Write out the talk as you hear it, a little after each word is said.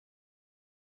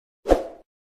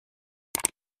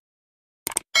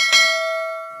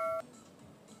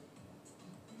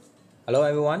Hello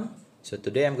everyone. So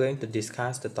today I'm going to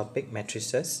discuss the topic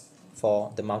matrices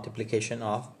for the multiplication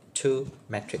of two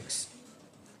matrices.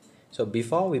 So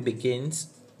before we begin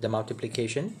the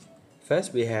multiplication,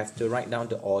 first we have to write down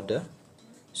the order.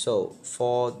 So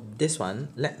for this one,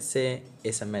 let's say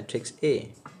it's a matrix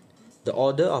A. The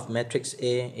order of matrix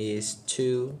A is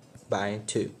 2 by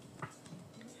 2.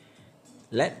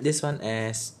 Let this one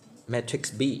as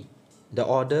matrix B. The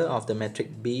order of the matrix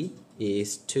B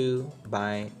is 2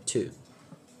 by 2.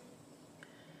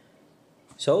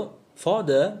 So for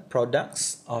the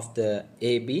products of the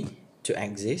AB to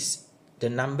exist, the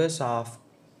numbers of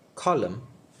column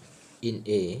in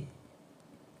A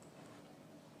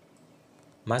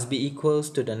must be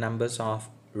equals to the numbers of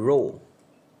row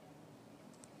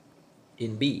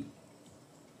in B.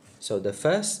 So the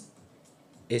first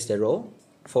is the row,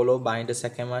 followed by the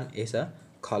second one is a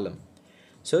column.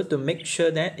 So to make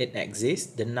sure that it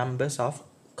exists, the numbers of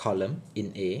column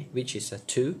in A, which is a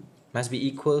 2, must be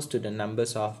equals to the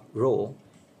numbers of row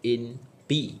in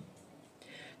B.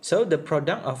 So the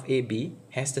product of AB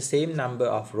has the same number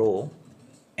of row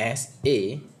as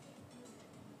A.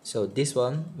 So this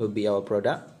one will be our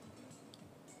product.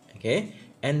 Okay,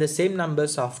 and the same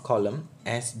numbers of column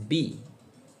as B.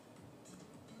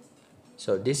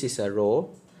 So this is a row,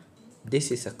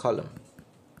 this is a column.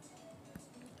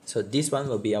 So this one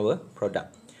will be our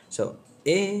product. So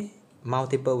A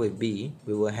multiple with B,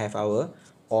 we will have our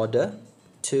order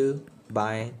 2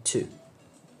 by 2.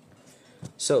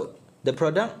 So the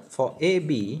product for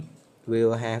AB, we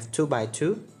will have 2 by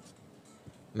 2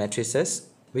 matrices.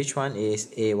 Which one is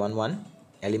A11,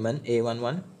 element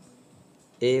A11,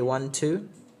 A12,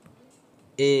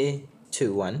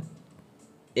 A21,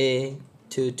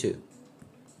 A22.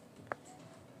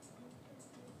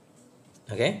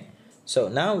 Okay, so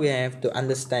now we have to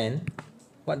understand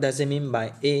what does it mean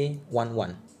by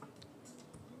A11.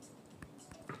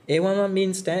 A11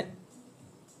 means that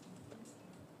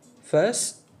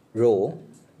first row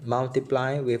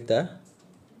multiply with the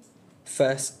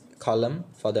first column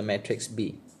for the matrix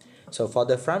B. So for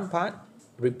the front part,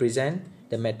 represent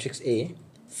the matrix A,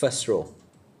 first row.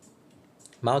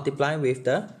 Multiply with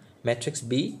the matrix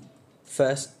B,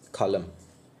 first column.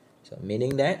 So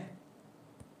meaning that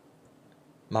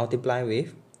multiply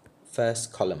with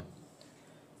first column.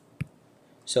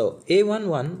 So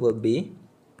A11 will be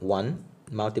 1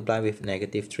 multiply with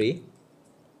 -3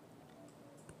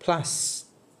 plus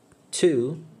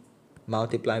 2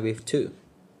 multiply with 2.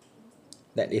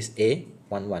 That is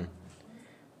A11.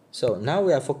 So now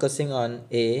we are focusing on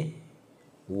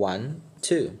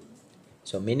A12.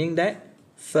 So meaning that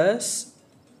first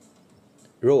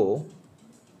row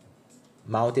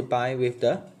multiply with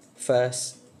the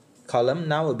first column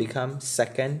now will become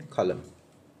second column.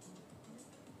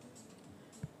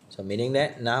 So meaning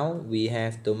that now we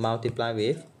have to multiply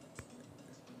with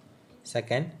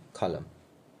second column.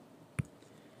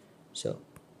 So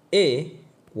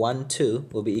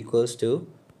A12 will be equals to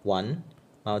 1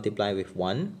 multiply with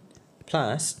 1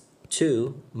 plus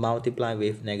 2 multiply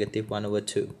with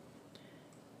 -1/2.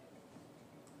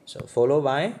 So followed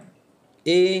by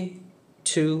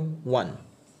A21.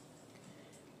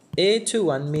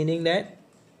 A21 meaning that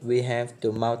we have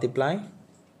to multiply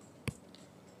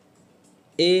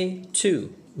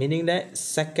A2, meaning that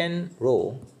second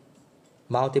row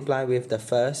multiply with the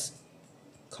first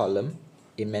column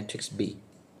in matrix B.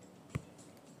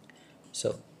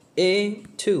 So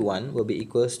A21 will be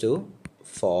equals to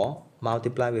 4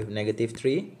 multiply with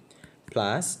 -3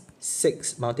 plus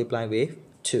 6 multiply with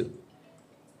 2.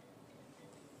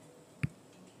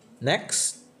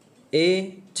 Next,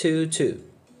 A22.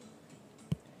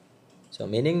 So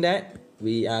meaning that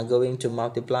we are going to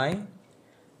multiply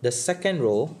the second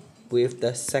row with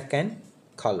the second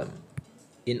column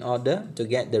in order to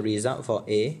get the result for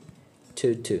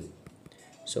A22.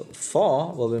 So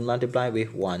 4 will be multiplied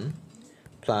with 1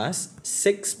 plus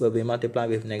 6 will be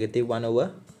multiplied with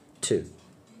 -1/2.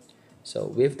 So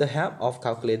with the help of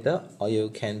calculator, or you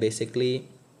can basically,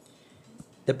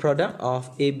 the product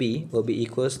of AB will be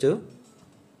equals to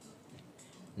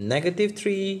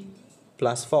 -3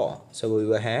 plus 4. So we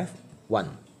will have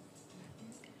 1.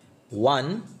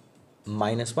 1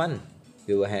 minus 1,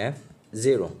 we will have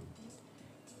 0.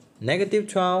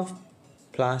 -12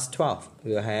 plus 12,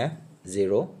 we will have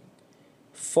 0.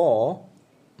 4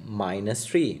 minus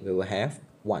 3, we will have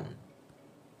 1.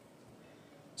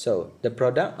 So the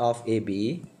product of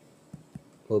AB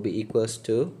will be equals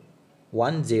to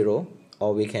 1, 0,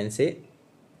 or we can say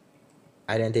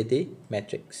identity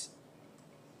matrix.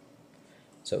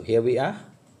 So here we are,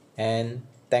 and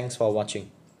thanks for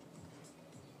watching.